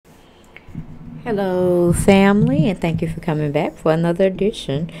Hello, family, and thank you for coming back for another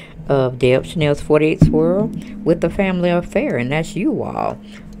edition of Deb Chanel's 48th World with the Family Affair, and that's you all.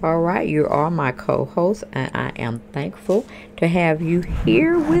 All right, you are my co host, and I am thankful to have you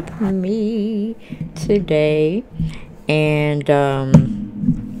here with me today. And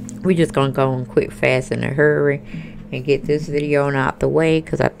we're just gonna go on quick, fast, in a hurry and get this video out the way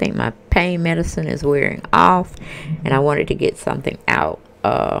because I think my pain medicine is wearing off, and I wanted to get something out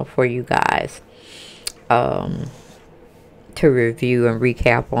for you guys to review and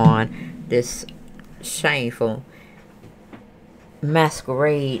recap on this shameful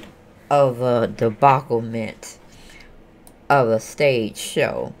masquerade of a debaclement of a stage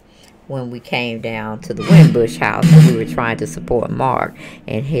show when we came down to the Wimbush house and we were trying to support Marc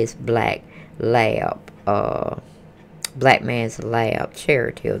and his Black Man's Lab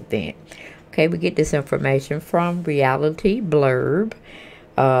charity event. Okay, we get this information from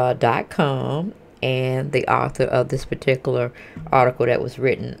realityblurb.com, and the author of this particular article that was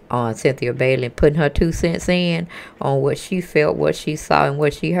written on Cynthia Bailey, putting her 2 cents in on what she felt, what she saw, and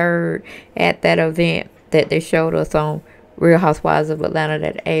what she heard at that event that they showed us on Real Housewives of Atlanta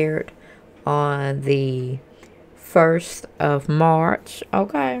that aired on the 1st of March.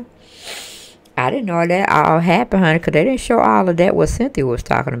 Okay. I didn't know that all happened, honey, because they didn't show all of that what Cynthia was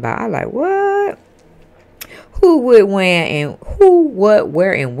talking about. I like, what? Who, would, when, and who, what,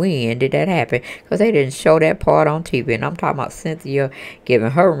 where, and when did that happen? Because they didn't show that part on TV. And I'm talking about Cynthia giving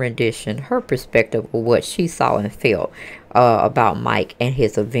her rendition, her perspective of what she saw and felt about Mike and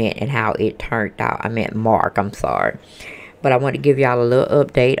his event and how it turned out. I meant Marc, I'm sorry. But I want to give y'all a little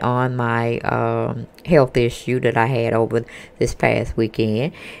update on my health issue that I had over this past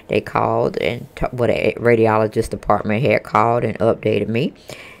weekend. They called, and the radiologist department had called and updated me,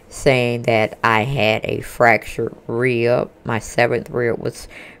 saying that I had a fractured rib. My 7th rib was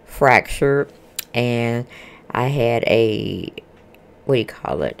fractured, and I had a,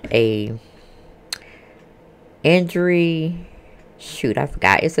 a injury. Shoot, I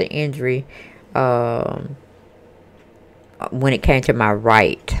forgot. It's an injury when it came to my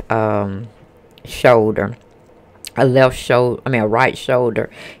right shoulder, a right shoulder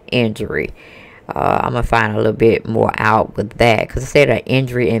injury. I'm gonna find a little bit more out with that because it said an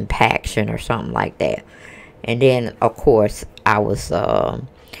injury impaction or something like that. And then of course I was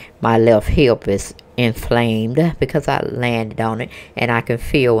my left hip is inflamed because I landed on it, and I can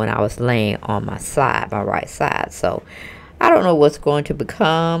feel when I was laying on my right side. So I don't know what's going to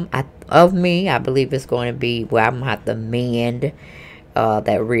become of me. I believe it's going to be where I'm going to have to mend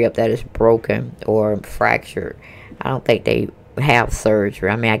that rib that is broken or fractured. I don't think they have surgery.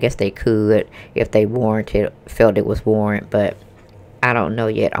 I mean, I guess they could if they felt it was warranted, but I don't know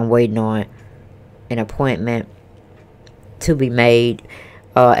yet. I'm waiting on an appointment to be made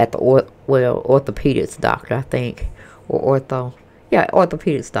at the orthopedics doctor, I think, or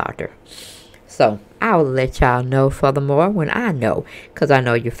orthopedics doctor. So I'll let y'all know furthermore when I know, because I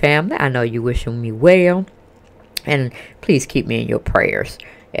know your family. I know you wishing me well, and please keep me in your prayers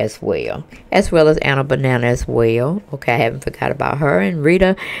as well as Anna Banana as well. Okay, I haven't forgot about her. And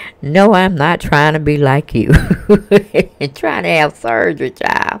Rita, no, I'm not trying to be like you and trying to have surgery,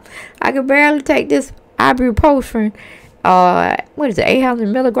 child. I can barely take this ibuprofen. What is it, 800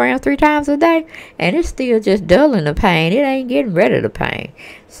 milligrams 3 times a day, and it's still just dulling the pain. It ain't getting rid of the pain.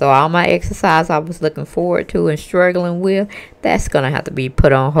 So all my exercise I was looking forward to and struggling with, that's gonna have to be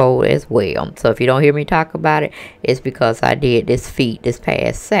put on hold as well. So if you don't hear me talk about it, it's because I did this feat this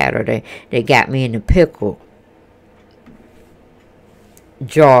past Saturday that got me in the pickle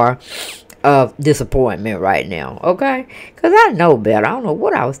jar of disappointment right now. Okay, because I know better. I don't know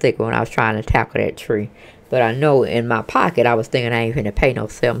what I was thinking when I was trying to tackle that tree. But I know in my pocket, I was thinking I ain't finna pay no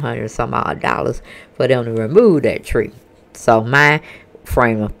 $700 some odd dollars for them to remove that tree. So my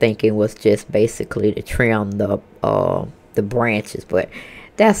frame of thinking was just basically to trim the branches. But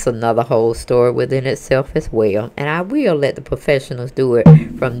that's another whole story within itself as well. And I will let the professionals do it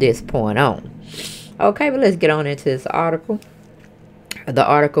from this point on. Okay, but let's get on into this article. The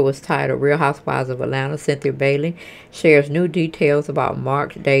article was titled Real Housewives of Atlanta, Cynthia Bailey shares new details about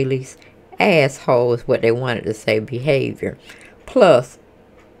Marc Daly's asshole, is what they wanted to say, behavior, plus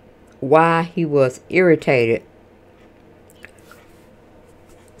why he was irritated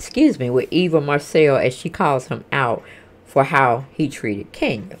with Eva Marcel, as she calls him out for how he treated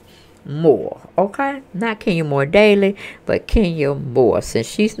Kenya Moore. Okay, not Kenya Moore Daly, but Kenya Moore. Since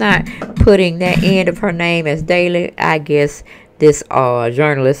she's not putting that end of her name as Daly, I guess this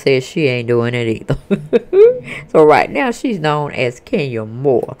journalist says she ain't doing it either. So right now she's known as Kenya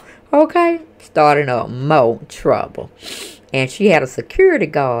Moore. Okay, starting up more trouble. And she had a security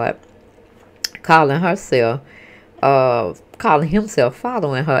guard calling herself, calling himself,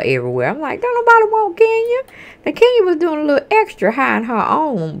 following her everywhere. I'm like, don't nobody want Kenya. Now Kenya was doing a little extra hiding her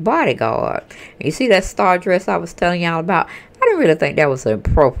own bodyguard. And you see that Starr dress I was telling y'all about? I didn't really think that was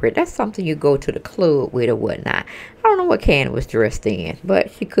appropriate. That's something you go to the club with or whatnot. I don't know what Candy was dressed in,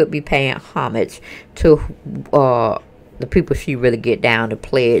 but she could be paying homage to the people she really get down to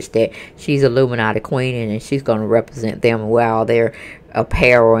pledge that she's Illuminati queen and she's going to represent them and wear all their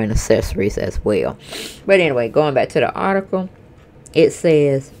apparel and accessories as well. But anyway, going back to the article, it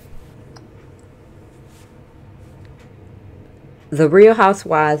says, The Real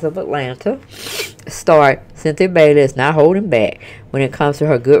Housewives of Atlanta star Cynthia Bailey is not holding back when it comes to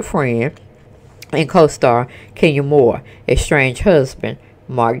her good friend and co-star Kenya Moore, estranged husband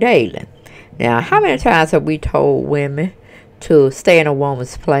Marc Daly. Now, how many times have we told women to stay in a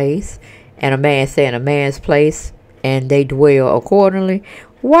woman's place and a man stay in a man's place and they dwell accordingly?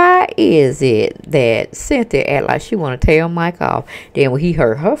 Why is it that Cynthia act like she want to tell Mike off? Then when he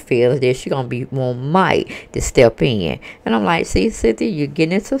hurt her feelings, then she going to want Mike to step in. And I'm like, see, Cynthia, you're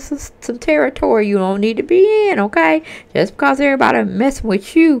getting into some territory you don't need to be in, okay? Just because everybody messing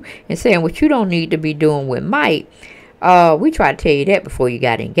with you and saying what you don't need to be doing with Mike. We tried to tell you that before you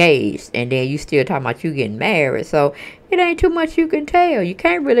got engaged, and then you still talking about you getting married. So it ain't too much you can tell. You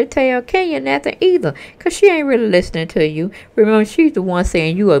can't really tell Kenya nothing either, because she ain't really listening to you. Remember, she's the one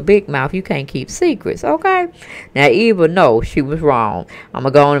saying you a big mouth, you can't keep secrets, okay? Now, Eva, no, she was wrong. I'm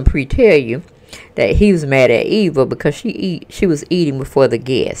going to go on and pre-tell you that he was mad at Eva because she was eating before the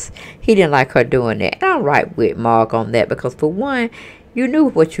guests. He didn't like her doing that. And I'm right with Marc on that, because for one, you knew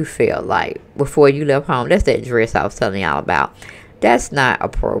what you felt like before you left home. That's that dress I was telling y'all about. That's not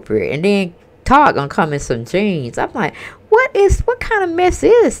appropriate. And then Todd gonna come in some jeans. I'm like, what kind of mess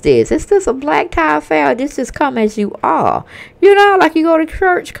is this? Is this a black tie affair? This is come as you are. You know, like you go to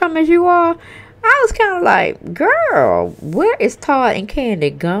church, come as you are. I was kind of like, girl, where is Todd and Candy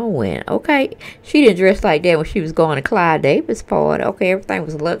going? Okay, she didn't dress like that when she was going to Clyde Davis' party. Okay, everything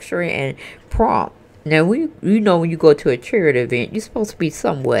was luxury and prompt. Now, you know when you go to a charity event, you're supposed to be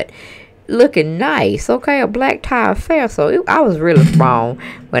somewhat looking nice, okay? A black tie affair. So I was really wrong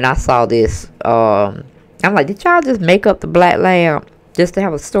when I saw this. I'm like, did y'all just make up the black lamb just to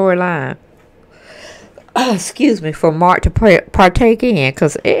have a storyline? Excuse me, for Marc to partake in,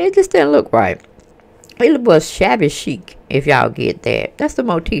 because it just didn't look right. It was shabby chic, if y'all get that. That's the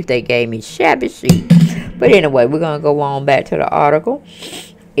motif they gave me, shabby chic. But anyway, we're going to go on back to the article.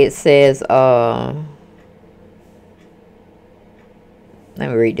 It says, let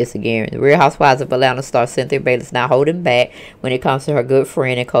me read this again. The Real Housewives of Atlanta star Cynthia Bailey is now holding back when it comes to her good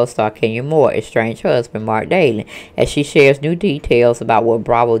friend and co-star Kenya Moore, estranged husband Marc Daly, as she shares new details about what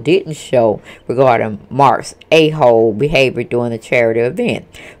Bravo didn't show regarding Marc's a-hole behavior during the charity event.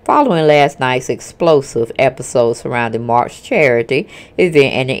 Following last night's explosive episode surrounding Marc's charity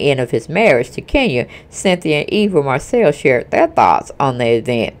event and the end of his marriage to Kenya, Cynthia and Eva Marcel shared their thoughts on the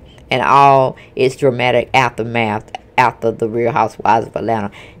event and all its dramatic aftermath after the Real Housewives of Atlanta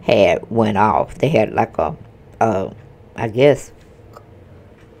had went off. They had like I guess,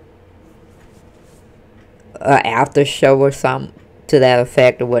 after show or something to that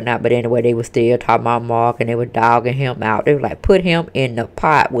effect or whatnot. But anyway, they were still talking about Marc and they were dogging him out. They were like, put him in the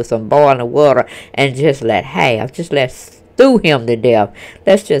pot with some boiling water and just let stew him to death.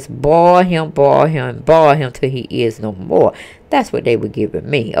 Let's just boil him till he is no more. That's what they were giving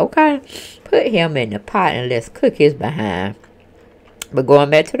me, okay? Put him in the pot and let's cook his behind. But going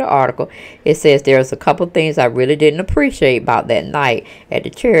back to the article, it says there's a couple things I really didn't appreciate about that night at the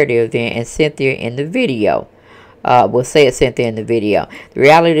charity event and Cynthia in the video. Cynthia in the video. The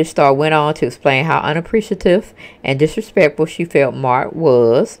reality star went on to explain how unappreciative and disrespectful she felt Marc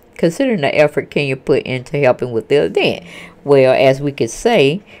was, considering the effort Kenya put into helping with the event. Well, as we could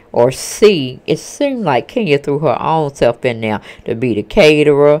say or see, it seemed like Kenya threw her own self in there to be the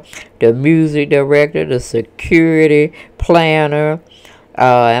caterer, the music director, the security planner.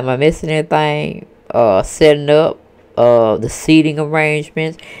 Am I missing anything? Setting up the seating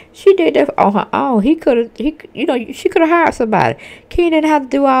arrangements. She did that on her own. She could have hired somebody. Kenya didn't have to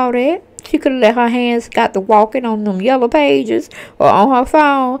do all that. She could have let her hands got to walking on them yellow pages or on her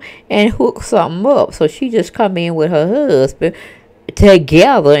phone and hook something up. So she just come in with her husband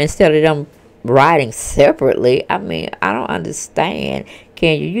together instead of them riding separately. I mean, I don't understand.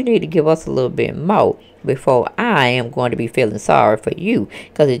 Kenya, you need to give us a little bit more before I am going to be feeling sorry for you,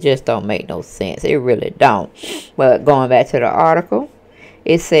 because it just don't make no sense. It really don't. But going back to the article,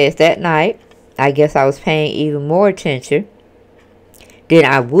 it says that night, I guess I was paying even more attention. than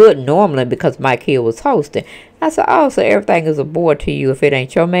I would normally because Mike Hill was hosting. I said, oh, so everything is a bore to you if it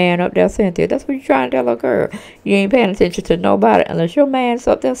ain't your man up there, Cynthia. That's what you're trying to tell a girl. You ain't paying attention to nobody unless your man's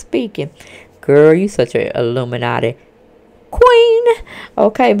up there speaking. Girl, you such a Illuminati queen.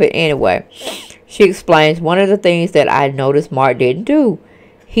 Okay, but anyway, she explains one of the things that I noticed Marc didn't do.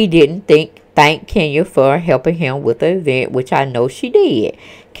 He didn't thank Kenya for helping him with the event, which I know she did.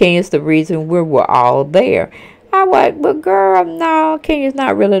 Kenya's the reason we were all there. I was like, but girl, no, Kenya's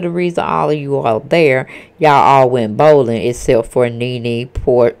not really the reason all of you are there. Y'all all went bowling except for Nene,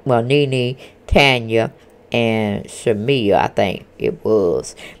 Tanya, and Shamia, I think it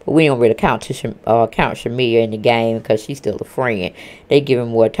was. But we don't really count Shamia in the game because she's still a friend. They giving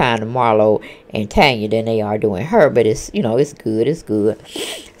more time to Marlo and Tanya than they are doing her. But it's, you know, it's good. It's good.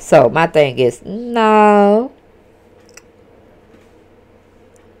 So my thing is, no.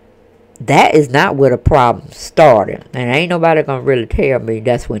 That is not where the problem started. And ain't nobody going to really tell me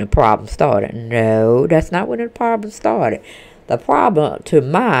that's when the problem started. No, that's not when the problem started. The problem, to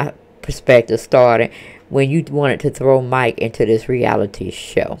my perspective, started when you wanted to throw Mike into this reality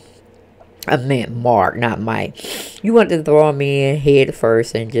show. I meant Marc, not Mike. You wanted to throw him in head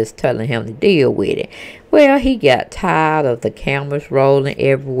first and just telling him to deal with it. Well, he got tired of the cameras rolling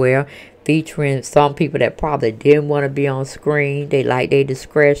everywhere, featuring some people that probably didn't want to be on screen. They like their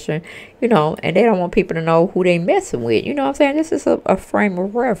discretion, you know, and they don't want people to know who they messing with. You know what I'm saying? This is a frame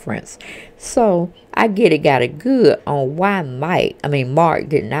of reference. So I get it, got it good on why Marc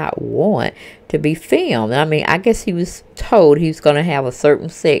did not want to be filmed. I mean, I guess he was told he was going to have a certain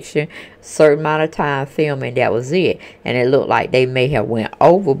section, certain amount of time filming. That was it. And it looked like they may have went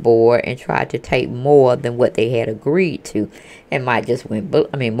overboard and tried to take more than what they had agreed to. And Marc just went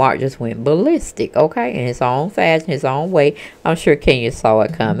ballistic, okay, in his own fashion, his own way. I'm sure Kenya saw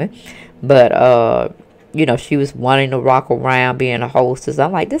it coming. But, you know, she was wanting to rock around being a hostess.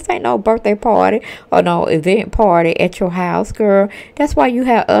 I'm like, this ain't no birthday party or no event party at your house, girl. That's why you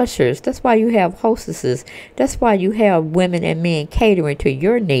have ushers. That's why you have hostesses. That's why you have women and men catering to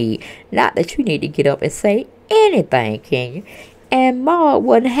your need. Not that you need to get up and say anything, Kenya. And Marc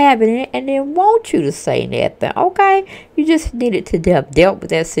wasn't having it and didn't want you to say nothing, okay? You just needed to dealt with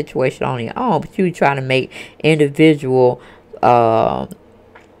that situation on your own. But you were trying to make individual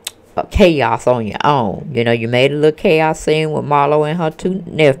chaos on your own. You know, you made a little chaos scene with Marlo and her two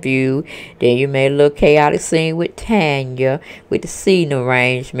nephews. Then you made a little chaotic scene with Tanya with the seating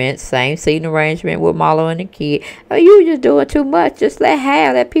arrangement. Same seating arrangement with Marlo and the kid. Oh, you just doing too much. Just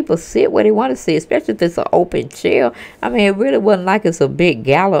let people sit where they want to sit, especially if it's an open chair. I mean, it really wasn't like it's a big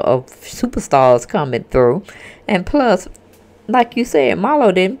gala of superstars coming through. And plus, like you said,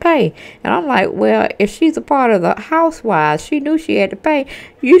 Marlo didn't pay. And I'm like, well, if she's a part of the housewives, she knew she had to pay.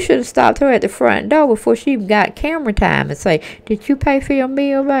 You should have stopped her at the front door before she even got camera time and say, did you pay for your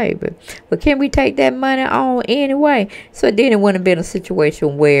meal, baby? Well, can we take that money on anyway? So then it wouldn't have been a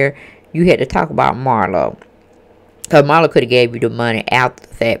situation where you had to talk about Marlo. Because Marla could have gave you the money after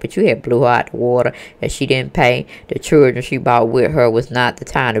the fact, but you had blew her out the water and she didn't pay. The children she bought with her was not the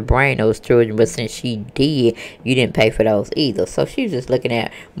time to bring those children, but since she did, you didn't pay for those either. So she was just looking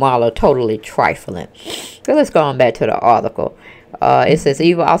at Marla totally trifling. So let's go on back to the article. It says,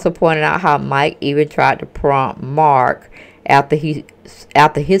 Eva also pointed out how Mike even tried to prompt Marc after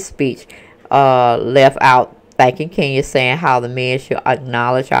his speech left out, thanking Kenya, saying how the men should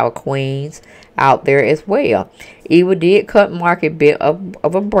acknowledge our queens out there as well. Eva did cut Marc a bit of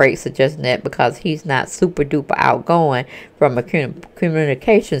a break, suggesting that because he's not super duper outgoing from a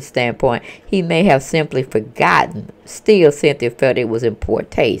communication standpoint, he may have simply forgotten. Still, Cynthia felt it was in poor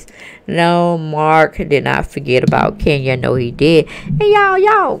taste. No, Marc did not forget about Kenya. No, he did. And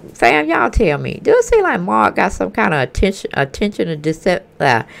y'all tell me, do it seem like Marc got some kind of attention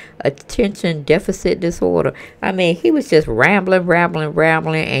deficit disorder? I mean, he was just rambling,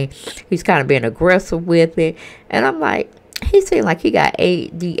 and he's kind of being aggressive with it. And I'm like, he seemed like he got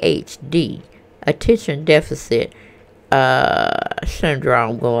ADHD, attention deficit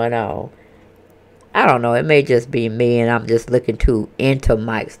syndrome going on. I don't know. It may just be me and I'm just looking too into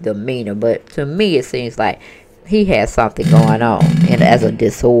Mike's demeanor. But to me, it seems like he has something going on and as a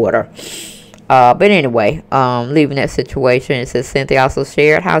disorder. But anyway, leaving that situation, it says Cynthia also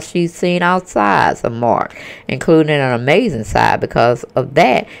shared how she's seen all sides of Marc, including an amazing side. Because of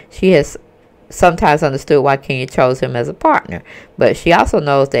that, she has sometimes understood why Kenya chose him as a partner. But she also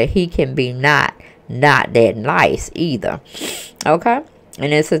knows that he can be not that nice either. Okay?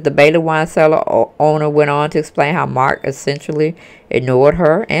 And it says the Bailey wine cellar owner went on to explain how Marc essentially ignored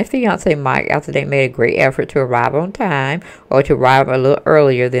her and fiance Mike after they made a great effort to arrive on time or to arrive a little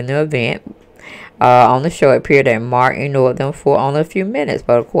earlier than the event. On the show, it appeared that Marc ignored them for only a few minutes,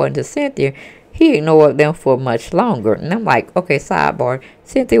 but according to Cynthia, he ignored them for much longer. And I'm like, okay, sidebar.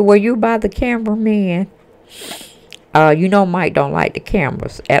 Cynthia, were you by the cameraman? You know Mike don't like the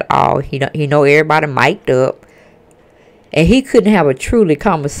cameras at all. He know everybody mic'd up. And he couldn't have a truly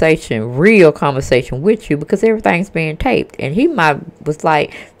real conversation with you because everything's being taped. And he was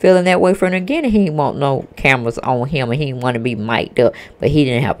like feeling that way from the beginning. He didn't want no cameras on him and he didn't want to be mic'd up. But he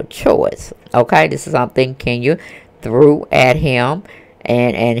didn't have a choice. Okay, this is something Kenya threw at him.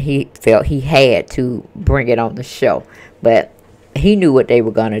 And he felt he had to bring it on the show. But he knew what they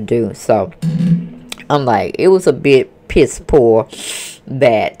were going to do. So I'm like, it was a bit piss poor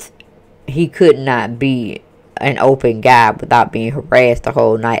that he could not be an open guy without being harassed the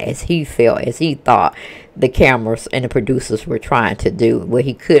whole night as he felt, as he thought the cameras and the producers were trying to do, where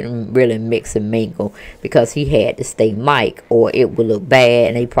he couldn't really mix and mingle because he had to stay mic or it would look bad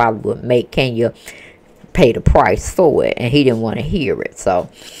and they probably would make Kenya pay the price for it and he didn't want to hear it. So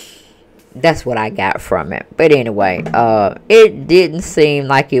that's what I got from it. But anyway, it didn't seem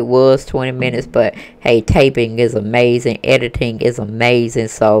like it was 20 minutes, but hey, taping is amazing, editing is amazing,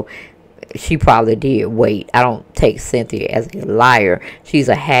 so she probably did wait. I don't take Cynthia as a liar. She's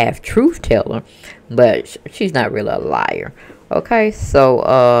a half truth teller, but she's not really a liar. Okay,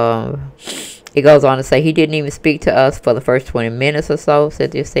 so it goes on to say he didn't even speak to us for the first 20 minutes or so,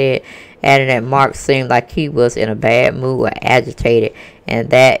 Cynthia said, adding that Marc seemed like he was in a bad mood or agitated and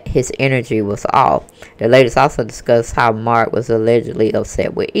that his energy was off. The ladies also discussed how Marc was allegedly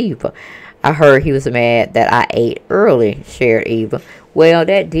upset with Eva. I heard he was mad that I ate early, shared Eva. Well,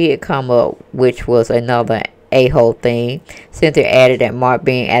 that did come up, which was another a-hole thing. Cynthia added that Marc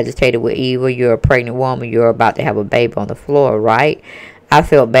being agitated with Eva, you're a pregnant woman, you're about to have a baby on the floor, right? I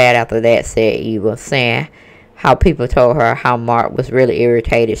felt bad after that, said Eva, saying how people told her how Marc was really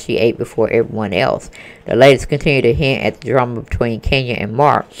irritated she ate before everyone else. The ladies continued to hint at the drama between Kenya and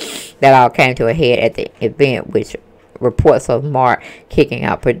Marc. That all came to a head at the event, which reports of Marc kicking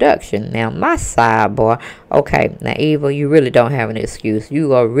out production. Now, my sidebar, okay, now Eva, you really don't have an excuse.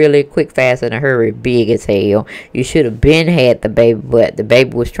 You are really quick, fast, in a hurry, big as hell. You should have been had the baby, but the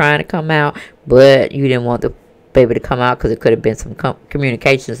baby was trying to come out, but you didn't want the baby to come out because it could have been some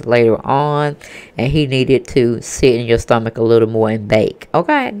communications later on, and he needed to sit in your stomach a little more and bake.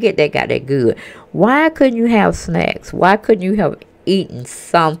 Okay, I get that, got that good. Why couldn't you have snacks? Why couldn't you have eaten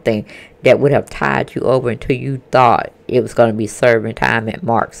something that would have tied you over until you thought it was going to be serving time at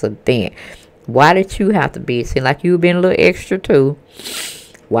Marc's event? Why did you have to be, seem like you were being a little extra too?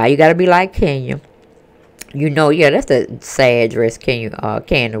 Why you got to be like Kenya? You know, yeah, that's the sad dress Kenya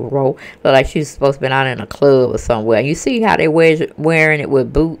wrote. Look like she's supposed to be out in a club or somewhere. You see how they wearing it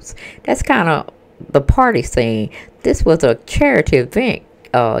with boots? That's kind of the party scene. This was a charity event,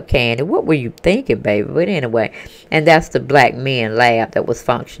 Candy. What were you thinking, baby? But anyway, and that's the Black Men Lab that was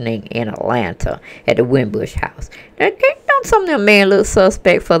functioning in Atlanta at the Wimbush house. Now, don't some of them men look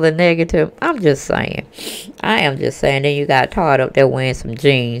suspect for the negative? I'm just saying. I am just saying. Then you got Todd up there wearing some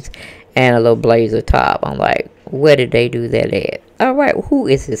jeans and a little blazer top. I'm like, where did they do that at? All right, who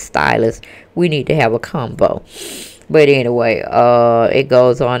is his stylist? We need to have a combo. But anyway, it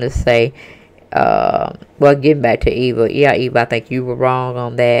goes on to say, well, getting back to Eva. Yeah, Eva, I think you were wrong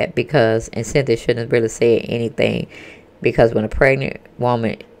on that because, and Cynthia shouldn't have really said anything because when a pregnant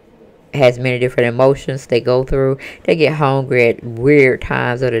woman has many different emotions they go through, they get hungry at weird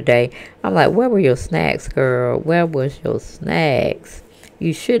times of the day. I'm like, where were your snacks, girl? Where was your snacks?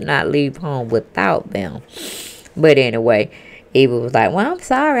 You should not leave home without them. But anyway, Eva was like, well, I'm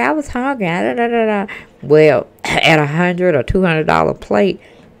sorry, I was hungry. Well, at $100 or $200 plate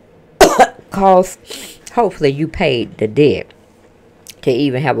cost, hopefully you paid the debt to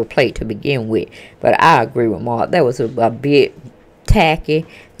even have a plate to begin with. But I agree with Marc. That was a bit tacky.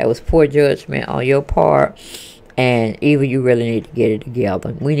 That was poor judgment on your part. And Eva, you really need to get it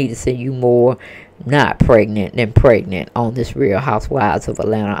together. We need to see you more not pregnant than pregnant on this Real Housewives of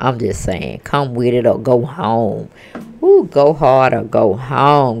Atlanta. I'm just saying, come with it or go home. Ooh, go hard or go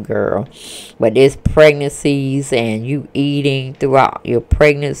home, girl. But this pregnancies and you eating throughout your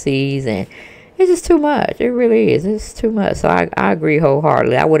pregnancies, and it's just too much. It really is. It's too much. So I agree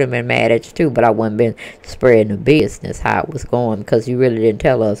wholeheartedly. I would have been mad at you too, but I wouldn't been spreading the business how it was going because you really didn't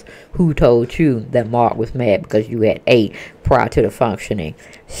tell us who told you that Marc was mad because you had ate prior to the functioning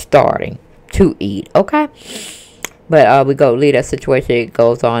starting to eat. Okay, but we go leave that situation. It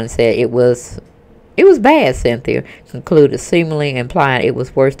goes on and said it was bad. Cynthia concluded, seemingly implying it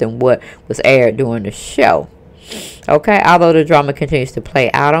was worse than what was aired during the show. Okay, although the drama continues to play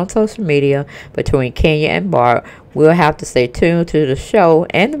out on social media between Kenya and Marc, we'll have to stay tuned to the show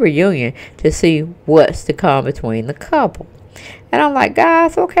and the reunion to see what's to come between the couple. And I'm like,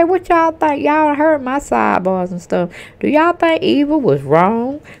 guys, okay, what y'all think? Y'all heard my sidebars and stuff. Do y'all think Eva was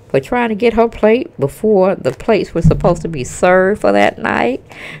wrong for trying to get her plate before the plates were supposed to be served for that night?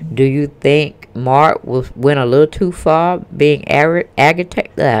 Do you think Marc went a little too far being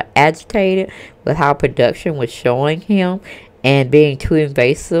agitated with how production was showing him and being too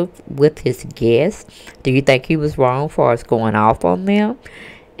invasive with his guests? Do you think he was wrong for us going off on them?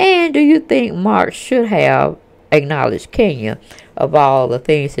 And do you think Marc should have acknowledged Kenya of all the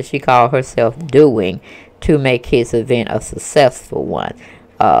things that she called herself doing to make his event a successful one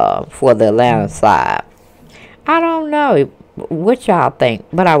for the Atlanta side? I don't know what y'all think,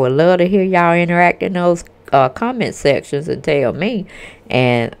 but I would love to hear y'all interact in those comment sections and tell me.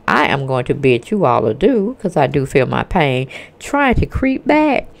 And I am going to bid you all adieu, because I do feel my pain trying to creep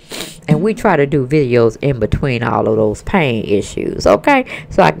back. And we try to do videos in between all of those pain issues, okay?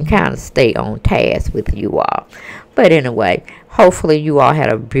 So I can kind of stay on task with you all. But anyway, hopefully you all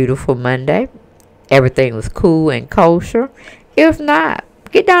had a beautiful Monday. Everything was cool and kosher. If not,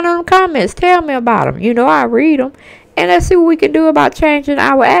 get down in the comments. Tell me about them. You know, I read them. And let's see what we can do about changing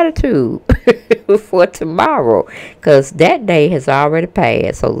our attitude for tomorrow. Because that day has already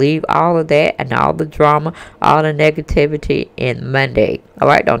passed. So leave all of that and all the drama, all the negativity in Monday.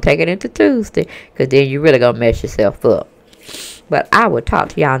 Alright, don't take it into Tuesday. Because then you're really going to mess yourself up. But I will talk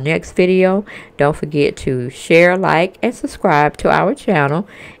to y'all next video. Don't forget to share, like, and subscribe to our channel.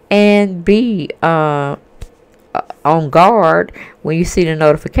 And be on guard when you see the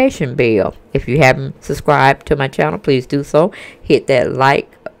notification bell. If you haven't subscribed to my channel, please do so. Hit that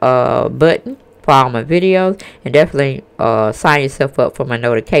like button for all my videos, and definitely sign yourself up for my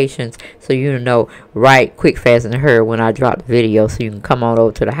notifications so you know right quick, fast, and hurry when I drop the video, so you can come on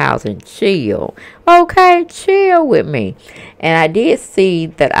over to the house and chill. Okay, chill with me. And I did see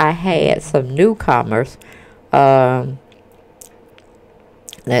that I had some newcomers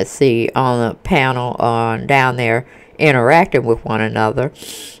let's see, on the panel down there interacting with one another.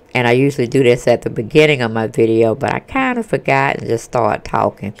 And I usually do this at the beginning of my video, but I kind of forgot and just started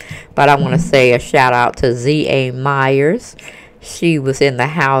talking. But I want to say a shout out to Z.A. Myers. She was in the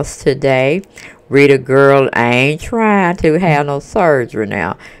house today. Rita, girl, I ain't trying to have no surgery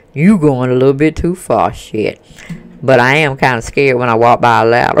now. You going a little bit too far, shit. But I am kind of scared when I walk by a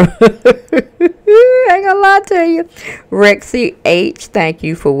ladder. I ain't gonna lie to you. Rexy H, thank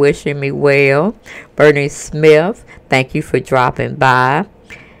you for wishing me well. Bernie Smith, thank you for dropping by.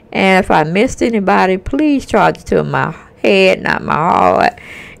 And if I missed anybody, please charge it to my head, not my heart.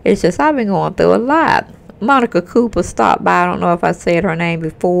 It's just I've been going through a lot. Monica Cooper stopped by. I don't know if I said her name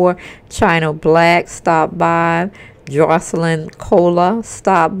before. China Black stopped by. Jocelyn Cola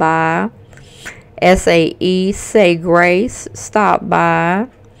stopped by. SAE Say Grace stopped by.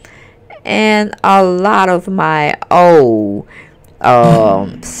 And a lot of my old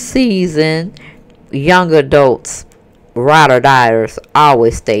seasoned young adults, ride or diers,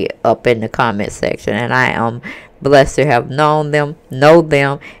 always stay up in the comment section. And I am blessed to have known them, know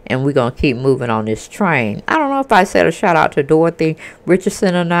them, and we're going to keep moving on this train. I don't know if I said a shout out to Dorothy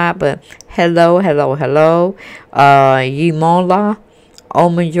Richardson or not, but hello, hello, hello. Yimola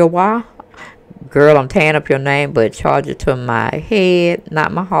Omenjawa. Girl, I'm tearing up your name, but charge it to my head,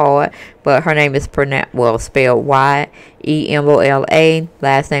 not my heart. But her name is spelled Y-E-M-O-L-A.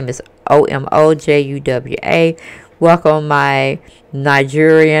 Last name is O-M-O-J-U-W-A. Welcome, my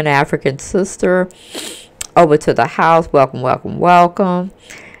Nigerian African sister, over to the house. Welcome, welcome, welcome.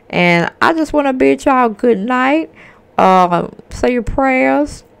 And I just want to bid y'all good night. Say your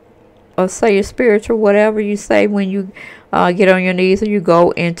prayers, or say your spiritual, whatever you say when you get on your knees and you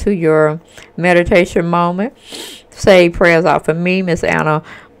go into your meditation moment. Say prayers out for me, Miss Anna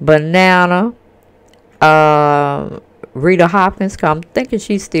Banana, Rita Hopkins, I'm thinking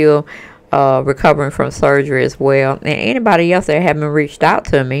she's still recovering from surgery as well. And anybody else that haven't reached out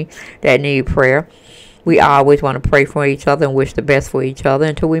to me that need prayer. We always want to pray for each other and wish the best for each other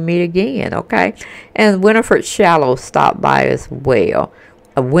until we meet again, okay? And Winifred Shallow stopped by as well.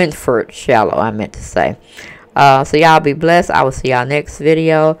 Winford Shallow, I meant to say. So y'all be blessed. I will see y'all next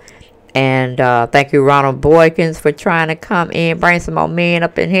video. And thank you, Ronald Boykins, for trying to come in, bring some more men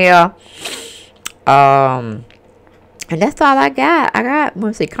up in here. And that's all I got.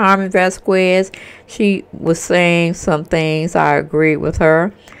 Let's see, Carmen Vasquez. She was saying some things. I agreed with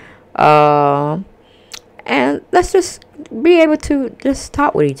her. And let's just be able to just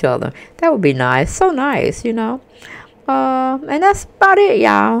talk with each other. That would be nice. So nice, you know. And that's about it,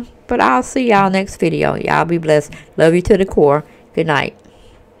 y'all. But I'll see y'all next video. Y'all be blessed. Love you to the core. Good night.